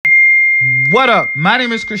What up? My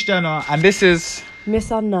name is Cristiano, and this is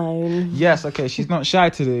Miss Unknown. yes. Okay, she's not shy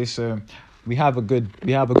today, so we have a good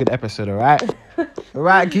episode. All right, all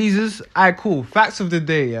right, geezers. All right, cool. Facts of the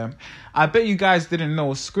day. Yeah, I bet you guys didn't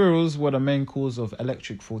know squirrels were the main cause of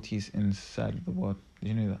electric faulties inside of the world. Did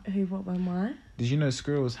you know that? Who, what, when, why? Did you know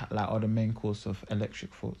squirrels are the main cause of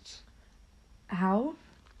electric faults? How?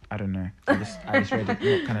 I don't know. I just read it.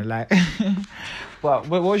 Not kind of like. But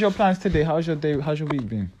what was your plans today? How's your day? How's your week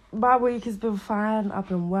been? My week has been fine. I've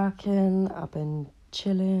been working. I've been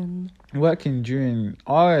chilling. Working during...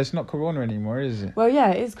 Oh, it's not Corona anymore, is it? Well,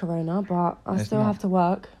 yeah, it is Corona, but I It's still not. have to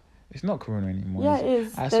work. It's not Corona anymore. Yeah, is it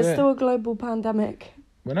is. I There's swear. still a global pandemic.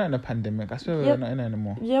 We're not in a pandemic. I swear we're Yep. not in it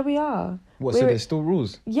anymore. Yeah, we are. What, so there's still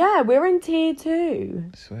rules? Yeah, we're in tier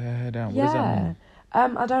 2. Swear down. What does that Yeah. mean?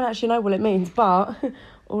 I don't actually know what it means, but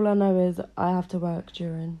all I know is I have to work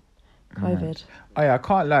during COVID. Oh yeah, I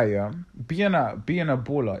can't lie, yeah. Being a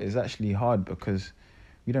baller is actually hard because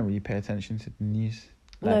we don't really pay attention to the news.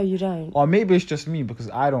 No, you don't. Or maybe it's just me because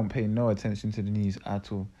I don't pay no attention to the news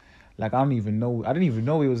at all. Like, I didn't even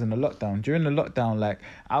know we was in a lockdown. During the lockdown, like,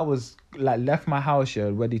 I was, like, left my house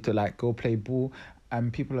here ready to, like, go play ball.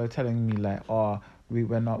 And people are telling me, like, we're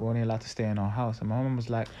only allowed to stay in our house. And my mum was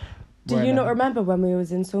like... Do you not remember when we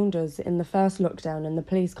was in Saunders in the first lockdown and the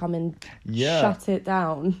police come and shut it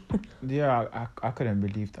down? Yeah, I couldn't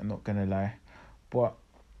believe that, not gonna lie. But,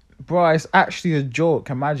 bro, it's actually a joke.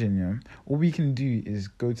 Imagine, yeah. All we can do is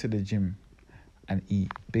go to the gym and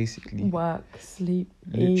eat, basically. Work, sleep,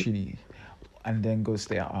 Literally. eat. And then go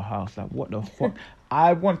stay at our house. Like, what the fuck?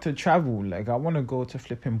 I want to travel. Like, I want to go to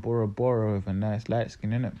flipping Bora Bora with a nice light skin,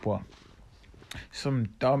 innit? But some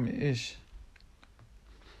dumb ish.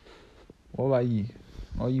 What about you?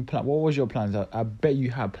 What was your plans? I bet you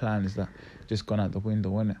had plans that just gone out the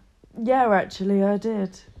window, innit? Yeah, actually, I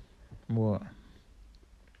did. What?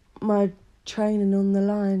 My training on the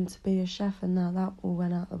line to be a chef, and now that all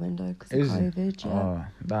went out the window because of COVID. Yeah. Oh,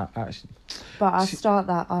 that actually... But I start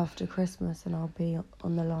that after Christmas, and I'll be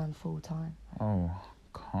on the line full time. Oh,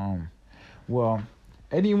 calm. Well,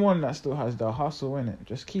 anyone that still has the hustle in it,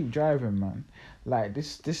 just keep driving, man. Like,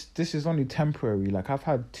 this is only temporary. Like, I've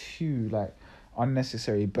had 2 like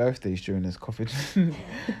unnecessary birthdays during this COVID.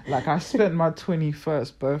 Like, I spent my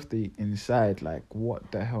 21st birthday inside. Like,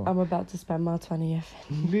 what the hell? I'm about to spend my 20th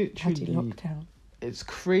in Literally lockdown. It's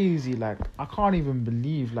crazy. Like, I can't even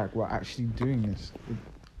believe like we're actually doing this.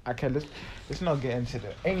 Okay, let's not get into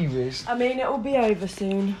that. Anyways, I mean, it will be over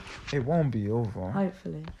soon. it won't be over.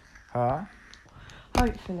 Hopefully. Huh?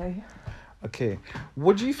 Hopefully. Okay,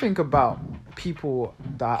 what do you think about people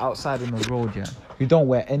that are outside on the road, yeah, who don't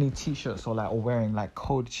wear any t-shirts or wearing like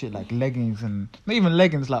cold shit like leggings, and not even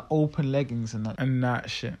leggings, like open leggings and that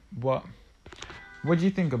shit? What do you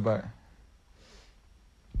think about it?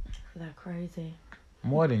 They're crazy.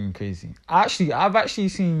 More than crazy. I've actually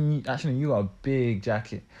seen. Actually, you got a big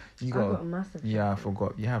jacket. I've got a massive jacket. Yeah, I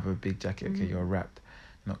forgot. You have a big jacket. Okay, you're wrapped.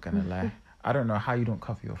 Not gonna lie. I don't know how you don't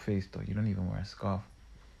cover your face though. You don't even wear a scarf.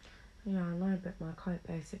 Yeah, I know, but my coat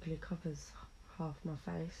basically covers half my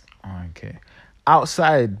face. Okay.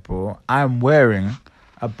 Outside, bro, I'm wearing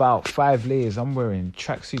about 5 layers. I'm wearing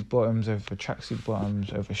tracksuit bottoms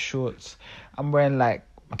over shorts. I'm wearing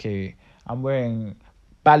I'm wearing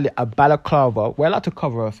a balaclava. We're allowed to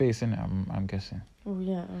cover our face, innit? I'm guessing. Oh,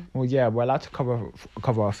 yeah. Well, yeah, we're allowed to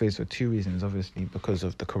cover our face for 2 reasons, obviously, because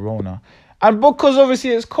of the corona. And because, obviously,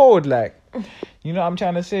 it's cold, like, you know what I'm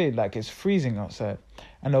trying to say? Like, it's freezing outside.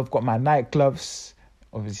 And I've got my night gloves,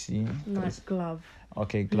 obviously. Nice glove.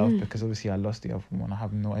 Okay, glove, because obviously I lost the other one. I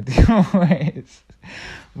have no idea where it is.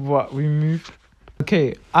 But we moved.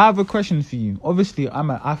 Okay, I have a question for you. Obviously,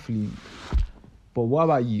 I'm an athlete. But what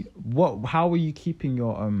about you? How are you keeping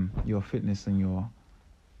your fitness and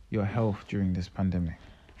your health during this pandemic?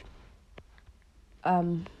 I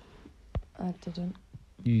didn't.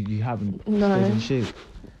 You haven't No. stayed in shape?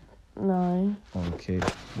 No. Okay.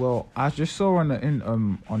 Well, I just saw on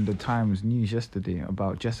the Times news yesterday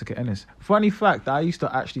about Jessica Ennis. Funny fact, I used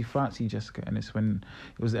to actually fancy Jessica Ennis when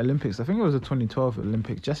it was the Olympics. I think it was the 2012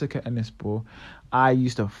 Olympics. Jessica Ennis, bro. I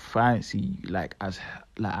used to fancy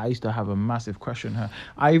I used to have a massive crush on her.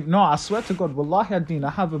 I swear to God, wallahi ad-din, I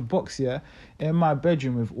have a box here in my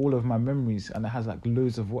bedroom with all of my memories, and it has like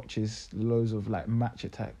loads of watches, loads of like Match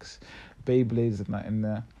Attacks, Beyblades and that in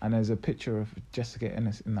there, and there's a picture of Jessica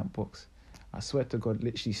Ennis in that box. I swear to God,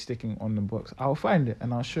 literally sticking on the box. I'll find it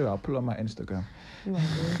and I'll show you. I'll put it on my Instagram.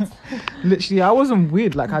 Literally, I wasn't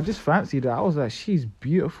weird. Like, I just fancied her. I was like, she's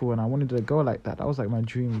beautiful, and I wanted a girl like that. That was like my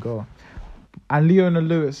dream girl. And Leona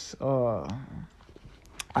Lewis, I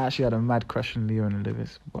actually had a mad crush on Leona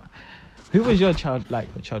Lewis, but Who was your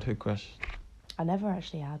childhood crush? I never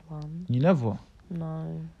actually had one. You never?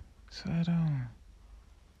 No. So I don't.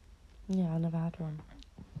 Yeah, I never had one.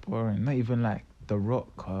 Boring. Not even like The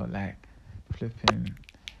Rock or like flipping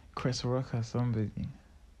Chris Rock or somebody.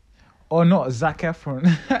 Or not Zac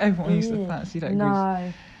Efron. Everyone used to fancy that.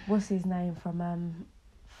 No. What's his name from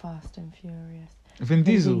Fast and Furious? Vin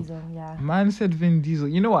Diesel. Yeah. Man said Vin Diesel.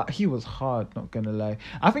 You know what? He was hard, not gonna lie.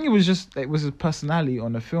 I think it was his personality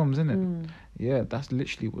on the films, isn't it? Yeah, that's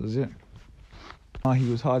literally was it. Oh,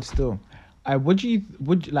 he was hard still. What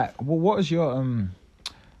was your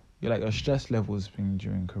your stress levels been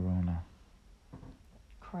during Corona?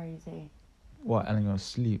 Crazy. What, and your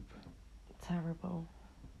sleep? Terrible.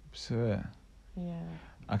 So yeah.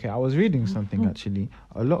 Okay, I was reading something actually.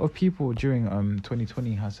 A lot of people during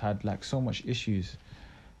 2020 has had like so much issues.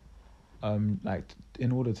 Like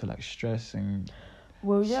in order to like stress and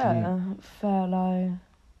sleep. Furlough.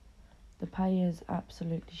 The pay is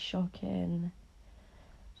absolutely shocking.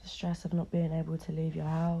 The stress of not being able to leave your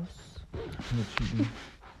house. Literally.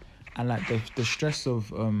 And like the stress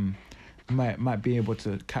of might be able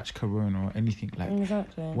to catch corona or anything. Like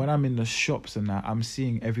exactly. When I'm in the shops and that, I'm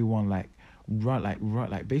seeing everyone like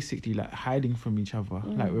basically like hiding from each other,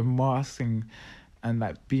 like with masks and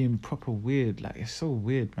like being proper weird. Like it's so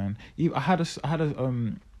weird, man. I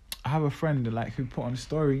have a friend like who put on a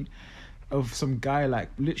story of some guy like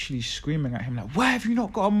literally screaming at him like, why have you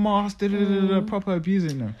not got a mask? Proper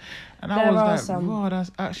abusing them. And I was like, wow, that's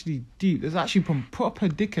actually deep. There's actually some proper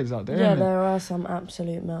dickheads out there. Yeah, there are some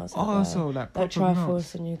absolute melts out also, there like, that try melts.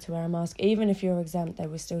 forcing you to wear a mask. Even if you're exempt, they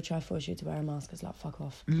will still try force you to wear a mask. It's like, fuck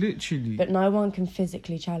off. Literally. But no one can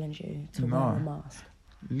physically challenge you to wear a mask.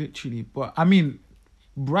 Literally. But I mean,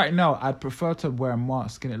 right now, I'd prefer to wear a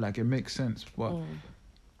mask, innit? Like, it makes sense. But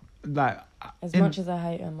like, as much as I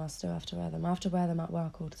hate them, I still have to wear them. I have to wear them at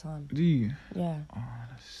work all the time. Do you? Yeah. Oh,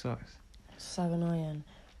 that sucks. It's so annoying.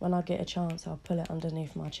 When I get a chance, I'll pull it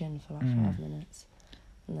underneath my chin for like 5 minutes,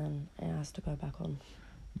 and then it has to go back on.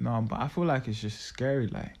 No, but I feel like it's just scary.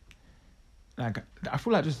 Like I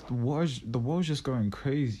feel like just the world's just going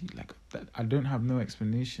crazy. Like I don't have no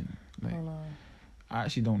explanation. Like I know. I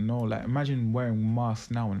actually don't know. Like imagine wearing masks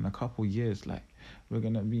now, and in a couple of years, like we're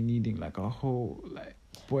gonna be needing like a whole like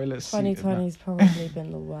boiler suit. 2020's probably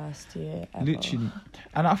been the worst year ever. Literally,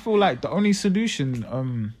 and I feel like the only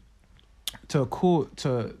solution to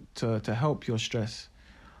help your stress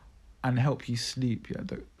and help you sleep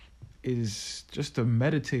is just to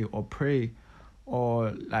meditate or pray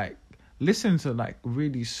or like listen to like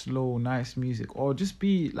really slow nice music or just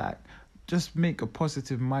make a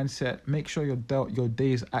positive mindset, make sure your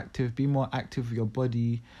day is active, be more active with your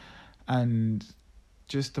body, and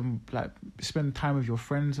just like spend time with your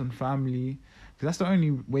friends and family, because that's the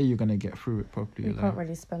only way you're gonna get through it properly. You can't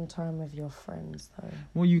really spend time with your friends though.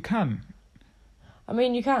 Well, you can. I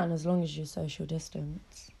mean, you can, as long as you social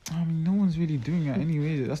distance. I mean, no one's really doing that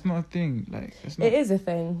anyway. That's not a thing. Like, it's not, it is a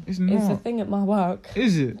thing. It's not. It's a thing at my work.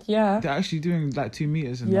 Is it? Yeah. They're actually doing like 2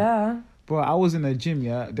 meters and yeah. that. Bro, I was in a gym,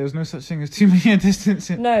 yeah. There's no such thing as 2 meter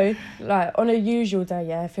distancing. No, like on a usual day,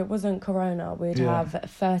 yeah, if it wasn't Corona, we'd have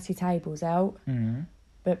 30 tables out. Mm-hmm.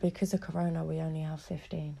 But because of Corona, we only have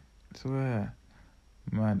 15. So, yeah.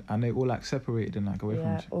 Man, and they all like separated and like away from each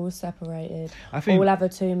other. Yeah, all separated. I think all have a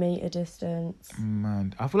 2 meter distance.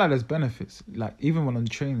 Man, I feel like there's benefits. Like even when on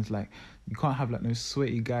trains, like you can't have like no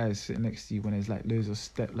sweaty guys sitting next to you when there's like loads of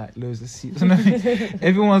seats.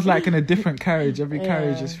 Everyone's like in a different carriage. Every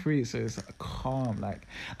carriage is free, so it's like calm. Like,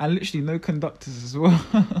 and literally no conductors as well.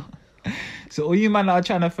 So all you man that are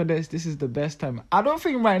trying to finesse, this is the best time. I don't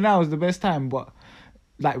think right now is the best time, but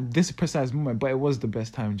like this precise moment, but it was the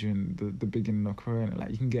best time during the beginning of Corona.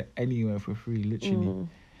 Like you can get anywhere for free, literally.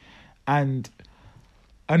 And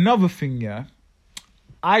another thing, yeah,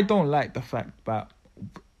 I don't like the fact that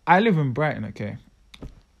I live in Brighton, okay?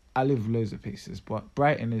 I live loads of places, but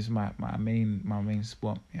Brighton is my main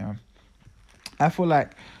spot, yeah. I feel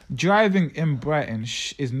like driving in Brighton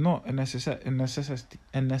is not a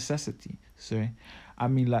necessity. Sorry. I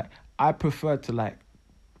mean, like, I prefer to like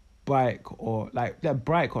bike or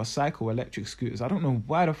cycle electric scooters. I don't know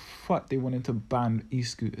why the fuck they wanted to ban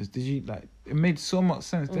e-scooters. Did you like? It made so much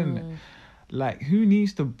sense, didn't it? Like, who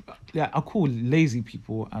needs to? Yeah, I call lazy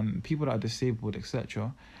people and people that are disabled,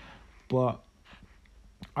 etc. But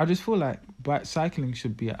I just feel like cycling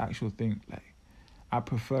should be an actual thing. Like, I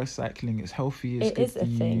prefer cycling. It's healthy. It's good for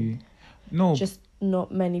you. Thing. No, just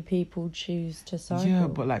not many people choose to cycle. Yeah,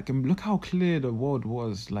 but like, look how clear the world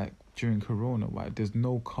was like during Corona, right? There's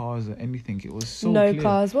no cars or anything. It was so no clear.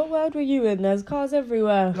 cars. What world were you in? There's cars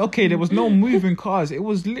everywhere. Okay, there was no moving cars. It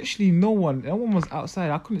was literally no one. No one was outside.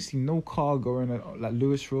 I couldn't see no car going like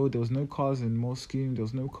Lewis Road. There was no cars in Moscow. There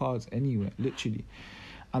was no cars anywhere, literally.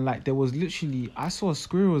 And like there was literally, I saw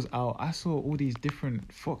squirrels out. I saw all these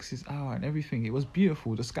different foxes out and everything. It was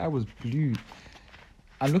beautiful. The sky was blue.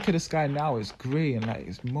 I look at the sky now. It's grey and like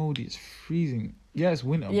it's moldy. It's freezing. Yeah, it's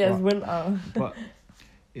winter. Yeah, it's winter. But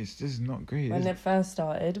it's just not great. When it first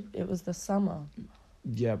started, it was the summer.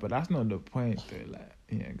 Yeah, but that's not the point though. Like,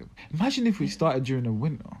 yeah. Imagine if we started during the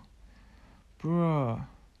winter, bruh.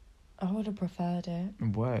 I would have preferred it.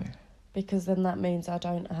 Why? Because then that means I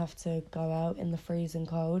don't have to go out in the freezing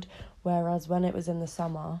cold. Whereas when it was in the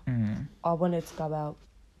summer, I wanted to go out,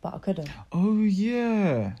 but I couldn't. Oh,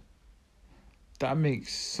 yeah. That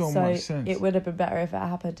makes so much sense. It would have been better if it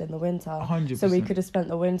happened in the winter. 100%. So we could have spent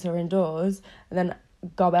the winter indoors and then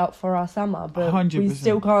go out for our summer. But 100%. we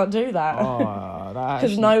still can't do that.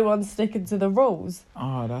 Because no one's sticking to the rules.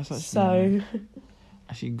 Oh, that's actually... So...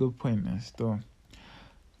 Actually, good point there still.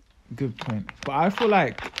 Good point. But I feel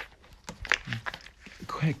like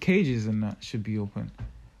cages and that should be open.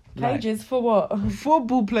 Cages like, for what?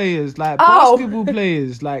 Football players, like basketball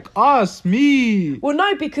players, like us, me. Well,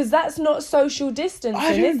 no, because that's not social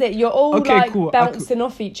distancing, is it? You're all bouncing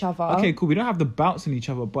off each other. Okay, cool. We don't have to bounce on each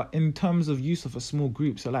other, but in terms of use of a small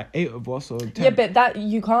group, so like 8 of us or 10. Yeah, but that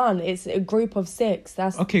you can't. It's a group of 6.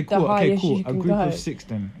 That's okay, cool. The highest okay, cool. You can a group go. of 6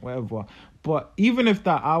 then, whatever. But even if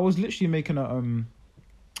that, I was literally making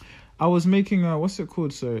I was making what's it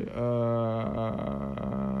called? Sorry,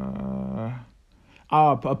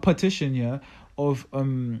 a petition, yeah, of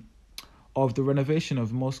the renovation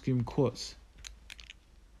of Muslim courts.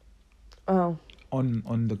 Oh.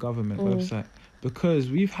 On the government website, because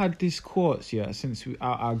we've had these courts, yeah, since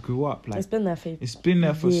I grew up. Like it's been there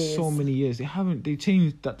for years. So many years. They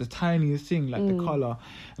changed the tiniest thing, like the colour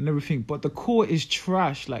and everything. But the court is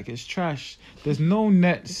trash. Like it's trash. There's no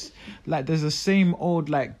nets. Like there's the same old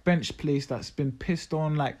like bench place that's been pissed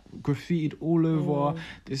on, like graffitied all over.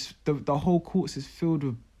 The whole courts is filled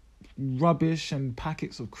with rubbish and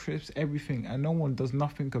packets of crisps, everything, and no one does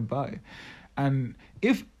nothing about it. And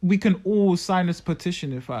if we can all sign this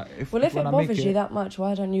petition, if it bothers you that much,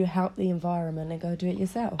 why don't you help the environment and go do it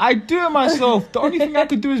yourself? I do it myself. The only thing I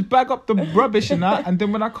could do is bag up the rubbish and that, and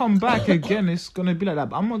then when I come back again, it's gonna be like that.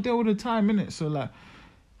 But I'm not there all the time, innit? So like,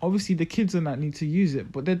 obviously the kids and that need to use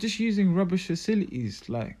it, but they're just using rubbish facilities.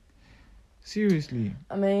 Like, seriously.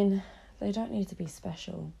 I mean, they don't need to be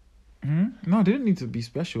special. No, they don't need to be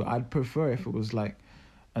special. I'd prefer if it was like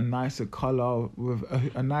a nicer colour with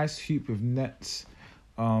a nice hoop with nets,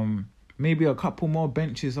 maybe a couple more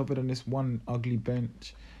benches other than this one ugly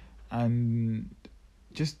bench, and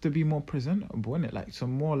just to be more presentable, innit? Like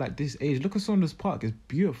some more like this age. Look at Saunders Park, it's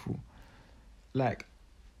beautiful. Like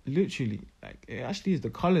literally, like it actually is the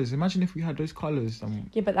colours. Imagine if we had those colours.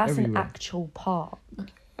 Yeah, but that's everywhere. An actual park.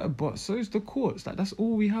 But so is the courts. Like that's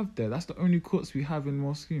all we have there. That's the only courts we have in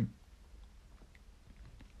Moscow.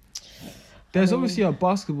 There's obviously a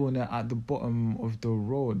basketball net at the bottom of the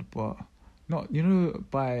road, but not,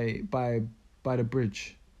 by the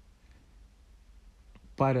bridge.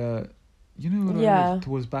 By the,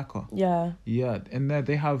 towards Backer. Yeah. Yeah, and there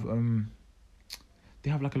they have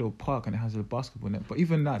like a little park and it has a basketball net. But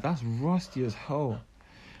even that's rusty as hell.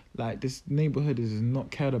 Like this neighborhood is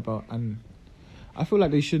not cared about, and I feel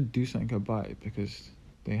like they should do something about it because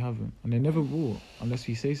they haven't, and they never will unless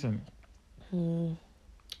we say something.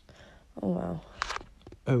 Oh wow.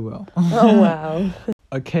 Oh well. Oh wow.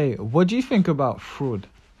 Okay, what do you think about fraud?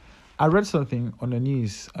 I read something on the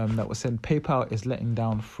news that was saying PayPal is letting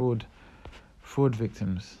down fraud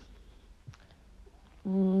victims.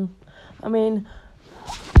 I mean,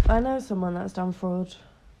 I know someone that's done fraud,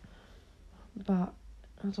 but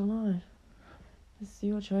I don't know. It's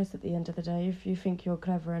your choice at the end of the day. If you think you're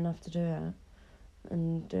clever enough to do it,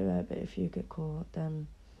 and do it, but if you get caught, then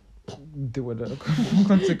deal with the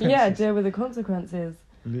consequences. Yeah, deal with the consequences.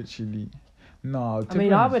 Literally. No, I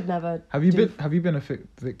mean, I would never. Have you been a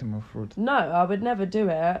victim of fraud? No, I would never do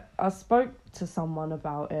it. I spoke to someone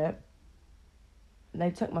about it.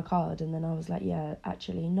 They took my card, and then I was like, "Yeah,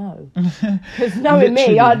 actually, no." Because knowing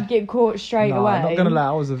me, I'd get caught straight away. I'm not gonna lie,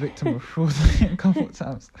 I was a victim of fraud a couple of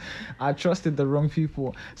times. I trusted the wrong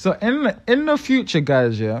people. So in the future,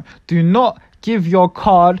 guys, yeah, do not give your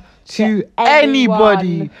card to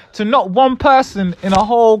anybody, to not one person in a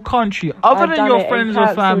whole country, other than your friends or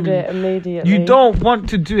family. It immediately. You don't want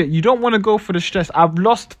to do it. You don't want to go for the stress. I've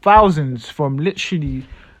lost thousands from literally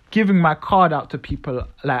giving my card out to people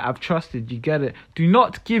like I've trusted. You get it? Do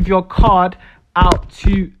not give your card out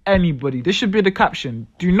to anybody. This should be the caption.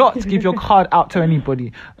 Do not give your card out to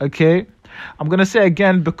anybody, okay? I'm going to say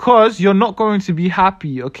again, because you're not going to be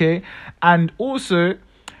happy, okay? And also,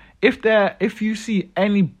 if you see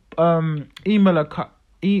any email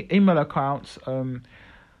accounts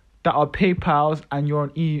that are PayPals and you're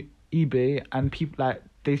on eBay and people like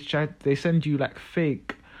they send you like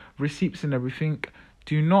fake receipts and everything,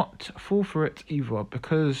 do not fall for it either,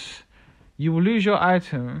 because you will lose your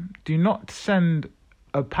item. Do not send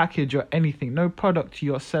a package or anything, no product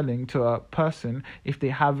you're selling to a person if they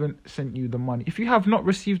haven't sent you the money. If you have not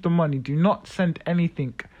received the money, do not send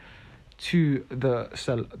anything to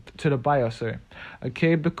the buyer, sorry,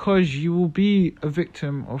 okay, because you will be a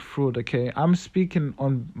victim of fraud, okay? I'm speaking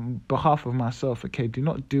on behalf of myself, okay? Do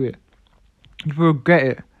not do it. You will regret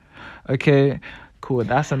it, okay? Cool,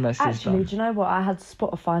 that's a message. Actually, do you know what? I had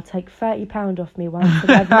Spotify take £30 off me once,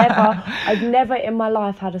 and I've never in my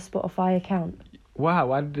life had a Spotify account. Wow,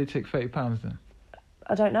 why did they take £30 then?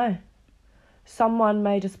 I don't know. Someone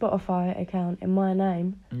made a Spotify account in my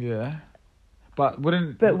name. Yeah. But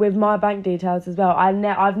with my bank details as well. I've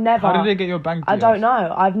never. How did they get your bank details? I don't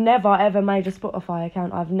know. I've never ever made a Spotify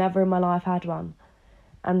account. I've never in my life had one,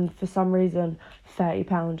 and for some reason,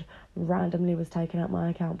 £30 randomly was taken out my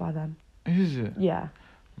account by them. Is it? Yeah.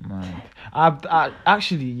 Man, I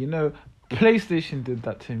actually, PlayStation did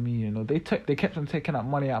that to me. They kept on taking out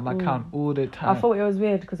money out of my account all the time. I thought it was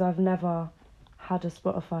weird because I've never had a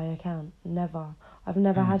Spotify account. Never. I've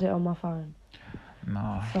never had it on my phone.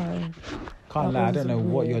 No. So, can't lie, I don't know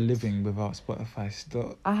what you're living without Spotify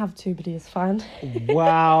still. I have Tubedy as fine.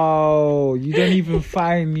 Wow, you don't even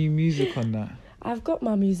find new music on that. I've got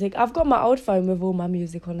my music. I've got my old phone with all my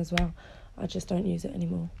music on as well. I just don't use it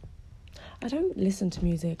anymore. I don't listen to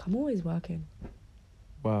music. I'm always working.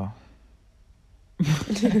 Wow.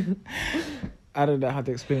 I don't know how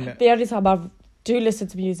to explain it. The only time I do listen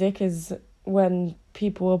to music is when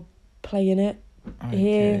people are playing it. Okay.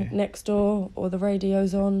 Here next door, or the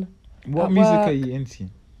radio's on. What music are you into?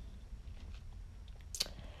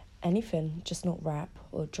 Anything, just not rap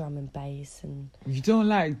or drum and bass. And you don't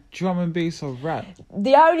like drum and bass or rap?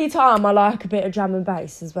 The only time I like a bit of drum and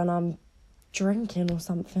bass is when I'm drinking or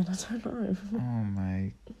something. I don't know. Oh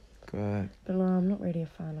my god. But no, I'm not really a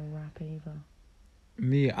fan of rap either.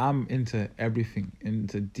 Me, I'm into everything.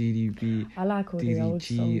 Into DDB. I like all the old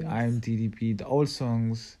songs. I'm DDB. The old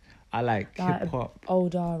songs. I like hip hop,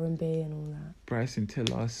 old R&B and all that. Bryson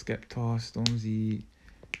Tiller, Skepta, Stormzy,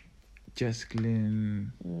 Jess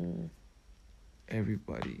Glynn,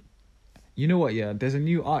 everybody. You know what? Yeah, there's a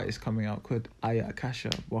new artist coming out called Aya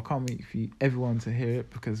Akasha. Well, I can't wait for everyone to hear it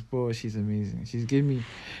because, bro, she's amazing. She's give me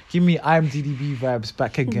I'm DDB vibes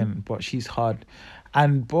back again, but she's hard.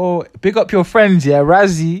 And bro, big up your friends, yeah.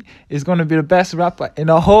 Razzie is gonna be the best rapper in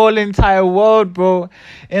the whole entire world, bro.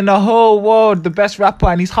 In the whole world, the best rapper,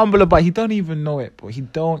 and he's humble about it. He don't even know it, bro. He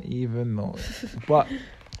don't even know it. But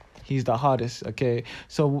he's the hardest, okay?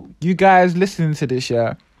 So you guys listening to this,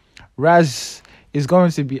 yeah, Raz is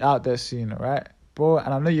going to be out there soon, alright? Bro,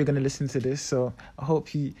 and I know you're gonna listen to this, so I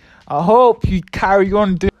hope you carry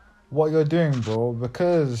on doing what you're doing, bro,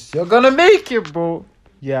 because you're gonna make it, bro.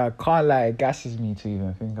 Yeah, I can't lie, it gasses me to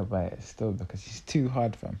even think about it still because he's too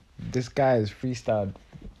hard, fam. This guy is freestyled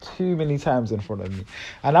too many times in front of me.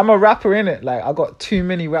 And I'm a rapper, innit? Like, I got too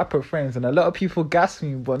many rapper friends and a lot of people gas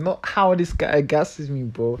me, but not how this guy gasses me,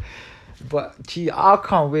 bro. But, gee, I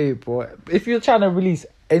can't wait, bro. If you're trying to release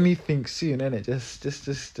anything soon, innit? Just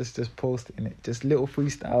post it, innit? Just little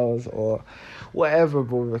freestyles or whatever,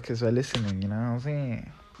 bro, because we're listening, you know what I'm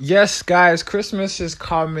saying? Yes, guys, Christmas is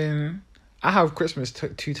coming. I have Christmas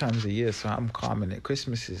 2 times a year, so I'm calm in it.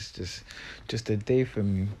 Christmas is just a day for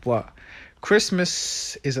me. But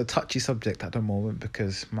Christmas is a touchy subject at the moment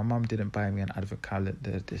because my mum didn't buy me an advent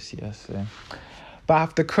calendar this year. So, but I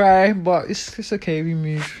have to cry, but it's okay, we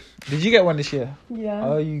move. Did you get one this year? Yeah.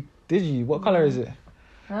 Oh, did you? What colour is it?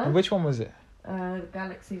 Huh? And which one was it? The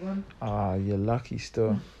Galaxy one. Ah, you're lucky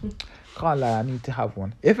still. Can't lie, I need to have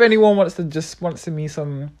one. If anyone wants to just sponsor me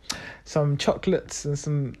some chocolates and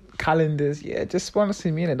some calendars, yeah, just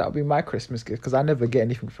sponsor me, and that'll be my Christmas gift because I never get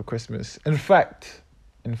anything for Christmas. In fact,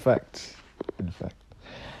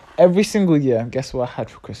 every single year, guess what I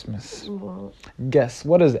had for Christmas? What? Guess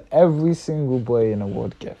what does every single boy in the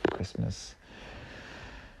world get for Christmas?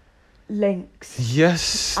 Links.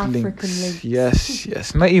 Yes, African links. links.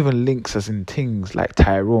 Yes. Not even links as in things like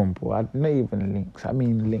Tyrone, bro. Not even links. I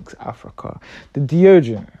mean Links Africa. The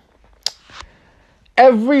deodorant.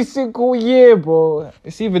 Every single year, bro.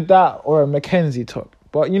 It's either that or a Mackenzie top.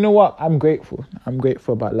 But you know what? I'm grateful. I'm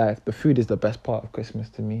grateful about life. The food is the best part of Christmas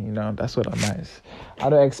to me. You know, that's what I'm nice. I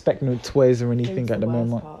don't expect no toys or anything Food's at the worst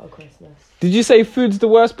moment. part of Christmas. Did you say food's the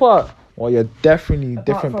worst part? Well, you're definitely Apart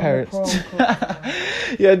different from parents. the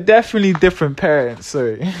prawn You're definitely different parents.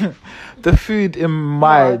 Sorry. The food in No,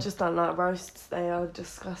 my... I just don't like roasts. They are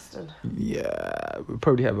disgusting. Yeah, we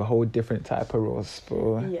probably have a whole different type of roast,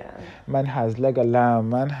 bro. Yeah. Man has leg of lamb,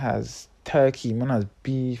 man has turkey, man has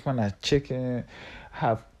beef, man has chicken,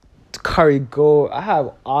 have curry goat. I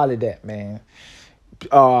have all of that, man.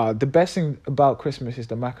 The best thing about Christmas is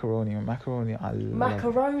the macaroni. Macaroni, I love.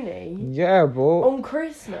 Macaroni? Yeah, bro. On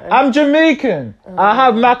Christmas? I'm Jamaican. I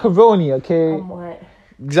have macaroni, okay? I'm white.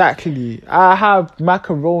 Exactly. I have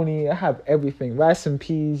macaroni. I have everything. Rice and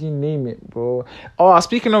peas, you name it, bro. Oh,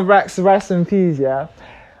 speaking of rice and peas, yeah.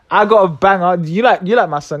 I got a banger. You like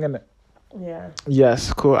my song, innit? Yeah.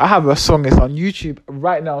 Yes, cool. I have a song. It's on YouTube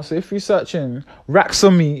right now. So if you're searching Racks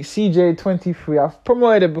on Me, CJ23, I've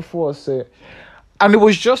promoted it before. So, and it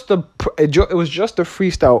was just a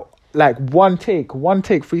freestyle, like one take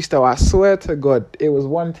freestyle. I swear to God, it was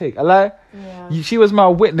one take. I lie. Yeah. She was my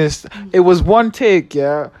witness. It was one take,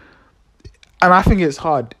 yeah. And I think it's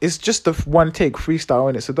hard. It's just a one take freestyle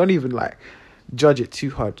in it. So don't even like judge it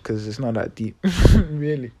too hard because it's not that deep,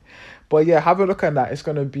 really. But yeah, have a look at that. It's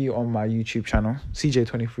going to be on my YouTube channel,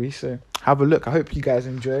 CJ23. So have a look. I hope you guys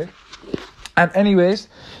enjoy. And anyways,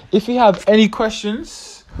 if you have any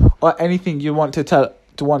questions or anything you want to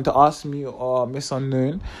ask me or Miss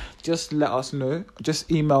Unknown, just let us know.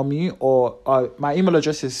 Just email me or my email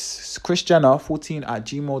address is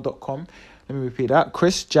chrisjenner14@gmail.com. Let me repeat that.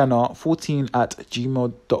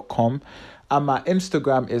 chrisjenner14@gmail.com. And my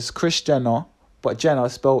Instagram is chrisjenner, but Jenner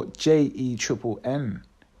spelled JENNER.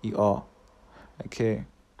 Okay.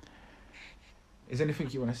 Is there anything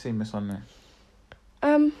you want to say, Miss Unknown?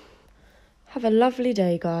 Have a lovely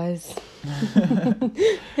day, guys.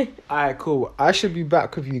 Alright, cool. I should be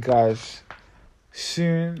back with you guys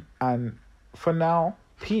soon. And for now,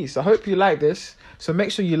 peace. I hope you like this. So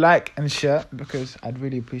make sure you like and share because I'd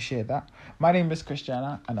really appreciate that. My name is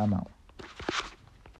Christiana and I'm out.